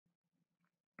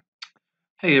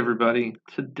Hey everybody,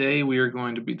 today we are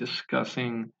going to be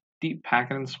discussing deep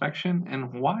packet inspection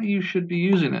and why you should be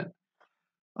using it.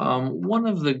 One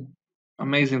of the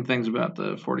amazing things about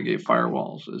the FortiGate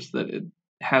firewalls is that it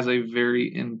has a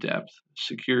very in-depth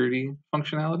security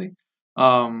functionality,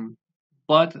 um,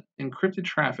 but encrypted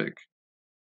traffic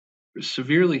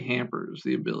severely hampers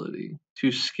the ability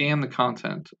to scan the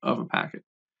content of a packet.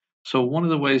 So one of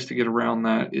the ways to get around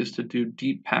that is to do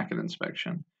deep packet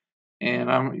inspection. And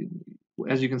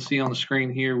as you can see on the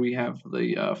screen here, we have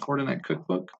the Fortinet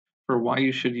cookbook for why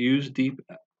you should use deep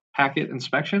packet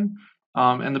inspection.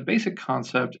 And the basic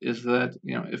concept is that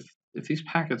if these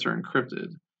packets are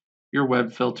encrypted, your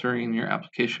web filtering, your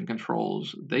application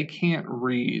controls, they can't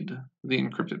read the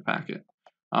encrypted packet.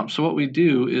 So what we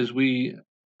do is we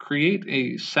create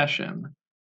a session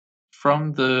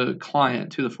from the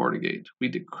client to the FortiGate. We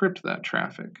decrypt that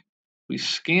traffic. We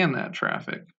scan that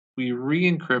traffic. We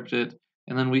re-encrypt it,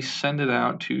 and then we send it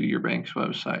out to your bank's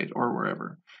website or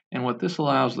wherever. And what this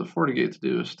allows the FortiGate to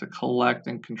do is to collect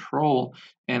and control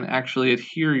and actually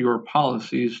adhere your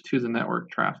policies to the network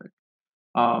traffic.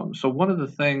 So one of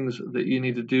the things that you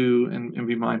need to do and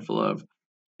be mindful of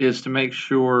is to make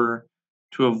sure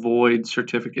to avoid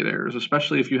certificate errors,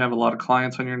 especially if you have a lot of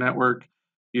clients on your network.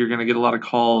 You're going to get a lot of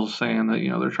calls saying that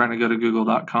they're trying to go to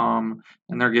google.com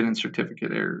and they're getting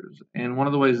certificate errors. And one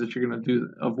of the ways that you're going to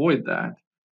avoid that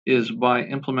is by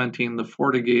implementing the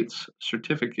FortiGates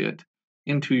certificate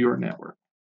into your network.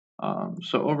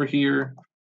 So over here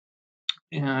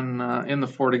in the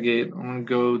FortiGate, I'm going to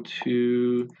go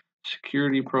to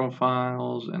security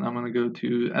profiles and I'm going to go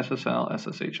to SSL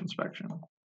SSH inspection.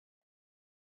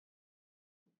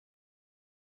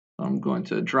 I'm going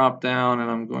to drop down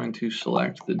and I'm going to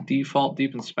select the default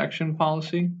deep inspection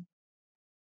policy.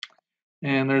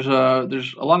 And there's a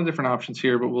lot of different options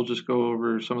here, but we'll just go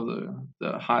over some of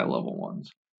the high level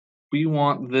ones. We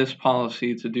want this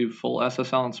policy to do full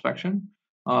SSL inspection,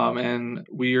 and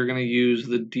we are going to use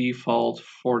the default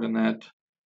Fortinet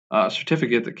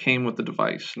certificate that came with the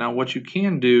device. Now, what you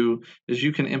can do is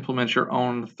you can implement your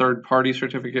own third-party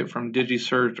certificate from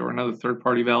DigiCert or another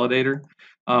third-party validator.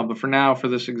 But for now, for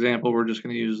this example, we're just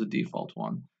going to use the default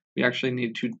one. We actually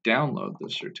need to download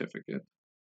this certificate.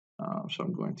 So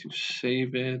I'm going to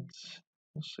save it.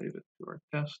 We'll save it to our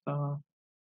desktop.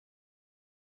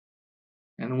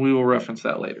 And we will reference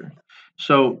that later.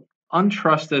 So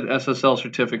untrusted SSL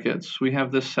certificates, we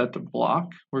have this set to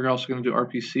block. We're also going to do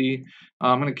RPC.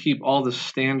 I'm going to keep all the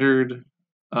standard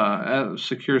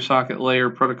secure socket layer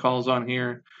protocols on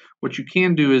here. What you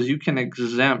can do is you can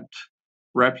exempt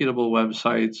reputable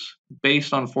websites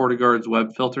based on FortiGuard's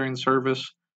web filtering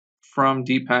service from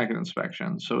deep packet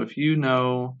inspection. So if you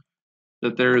know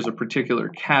that there is a particular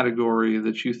category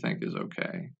that you think is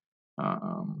okay,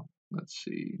 let's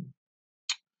see.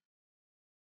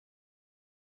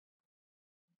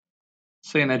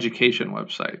 Say an education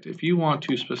website. If you want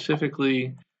to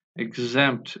specifically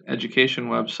exempt education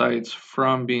websites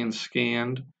from being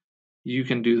scanned, you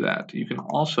can do that. You can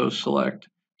also select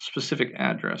specific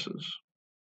addresses.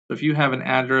 So if you have an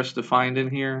address defined in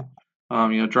here,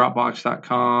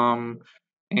 Dropbox.com,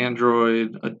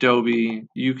 Android, Adobe,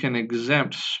 you can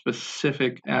exempt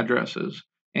specific addresses,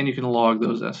 and you can log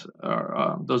those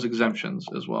exemptions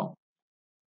as well.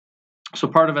 So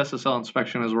part of SSL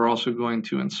inspection is we're also going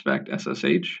to inspect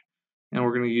SSH, and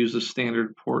we're going to use the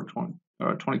standard port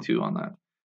 22 on that.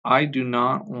 I do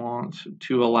not want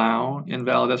to allow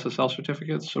invalid SSL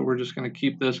certificates, so we're just going to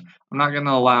keep this. I'm not going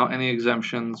to allow any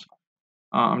exemptions.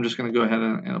 I'm just going to go ahead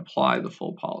and apply the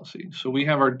full policy. So we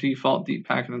have our default deep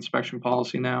packet inspection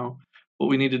policy now. What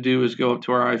we need to do is go up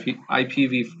to our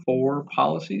IPv4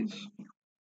 policies.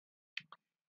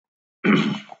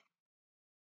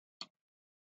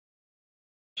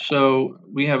 So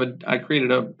I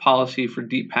created a policy for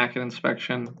deep packet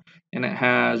inspection, and it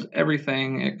has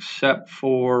everything except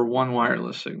for one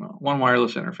wireless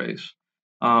interface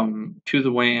to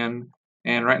the WAN.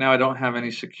 And right now I don't have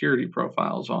any security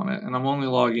profiles on it, and I'm only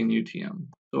logging UTM.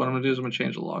 So what I'm going to do is I'm going to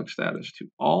change the log status to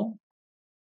all,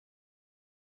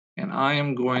 and I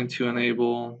am going to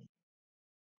enable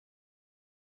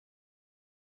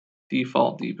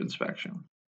default deep inspection.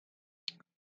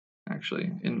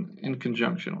 Actually, in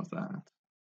conjunction with that,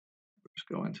 just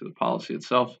go into the policy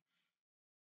itself.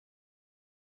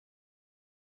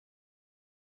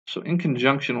 So in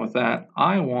conjunction with that,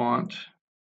 I want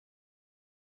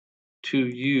to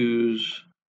use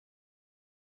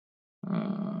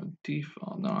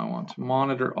default. No, I want to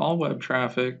monitor all web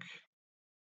traffic.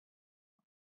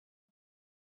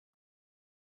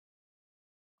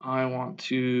 I want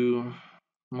to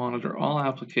monitor all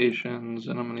applications,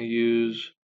 and I'm going to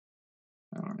use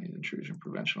I don't need intrusion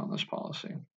prevention on this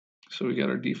policy. So we got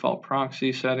our default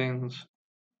proxy settings.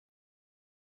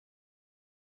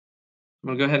 I'm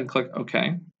going to go ahead and click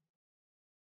OK.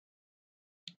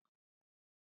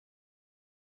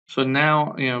 So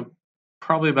now,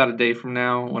 probably about a day from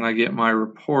now when I get my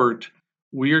report,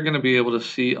 we are going to be able to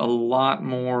see a lot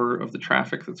more of the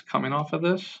traffic that's coming off of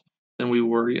this than we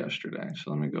were yesterday.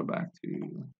 So let me go back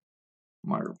to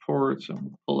my reports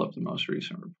and pull up the most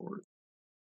recent report.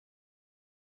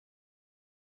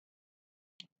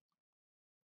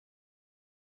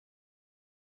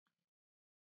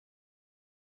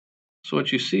 So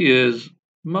what you see is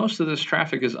most of this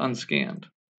traffic is unscanned,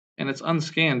 and it's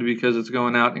unscanned because it's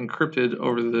going out encrypted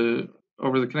over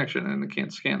the connection, and it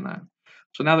can't scan that.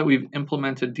 So now that we've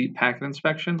implemented deep packet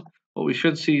inspection, what we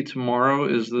should see tomorrow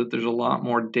is that there's a lot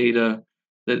more data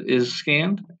that is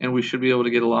scanned, and we should be able to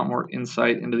get a lot more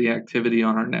insight into the activity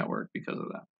on our network because of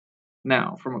that.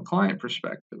 Now, from a client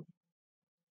perspective,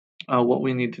 what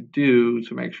we need to do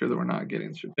to make sure that we're not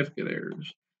getting certificate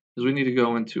errors is we need to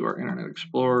go into our Internet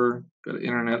Explorer, go to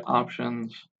Internet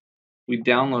Options. We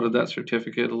downloaded that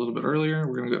certificate a little bit earlier.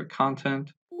 We're going to go to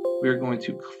Content. We are going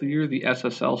to clear the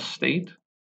SSL state.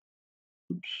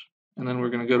 Oops. And then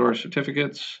we're going to go to our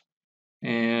certificates.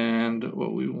 And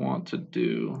what we want to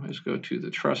do is go to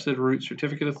the Trusted Root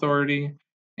Certificate Authority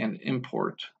and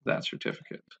import that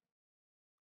certificate.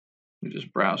 We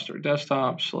just browse to our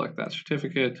desktop, select that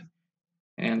certificate,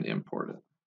 and import it.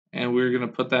 And we're going to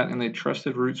put that in the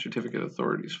Trusted Root Certificate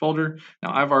Authorities folder.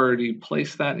 Now, I've already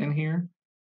placed that in here.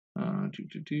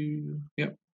 Yep,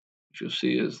 what you'll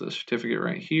see is the certificate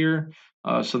right here.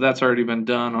 So that's already been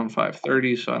done on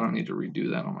 5:30, so I don't need to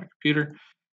redo that on my computer.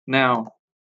 Now,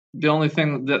 the only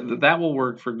thing that will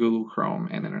work for Google Chrome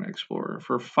and Internet Explorer.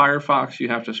 For Firefox, you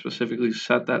have to specifically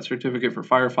set that certificate for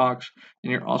Firefox,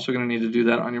 and you're also going to need to do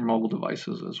that on your mobile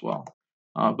devices as well.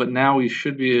 But now we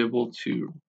should be able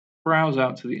to browse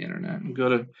out to the internet and go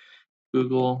to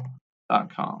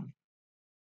google.com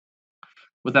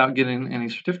without getting any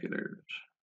certificate errors.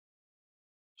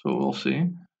 So what we'll see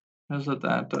is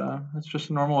that it's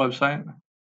just a normal website.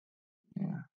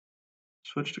 Yeah.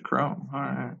 Switch to Chrome. All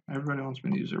right. Everybody wants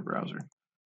me to use their browser.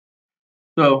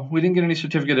 So we didn't get any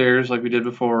certificate errors like we did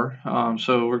before.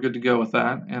 So we're good to go with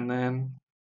that. And then,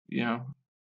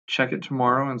 check it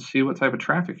tomorrow and see what type of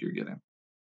traffic you're getting.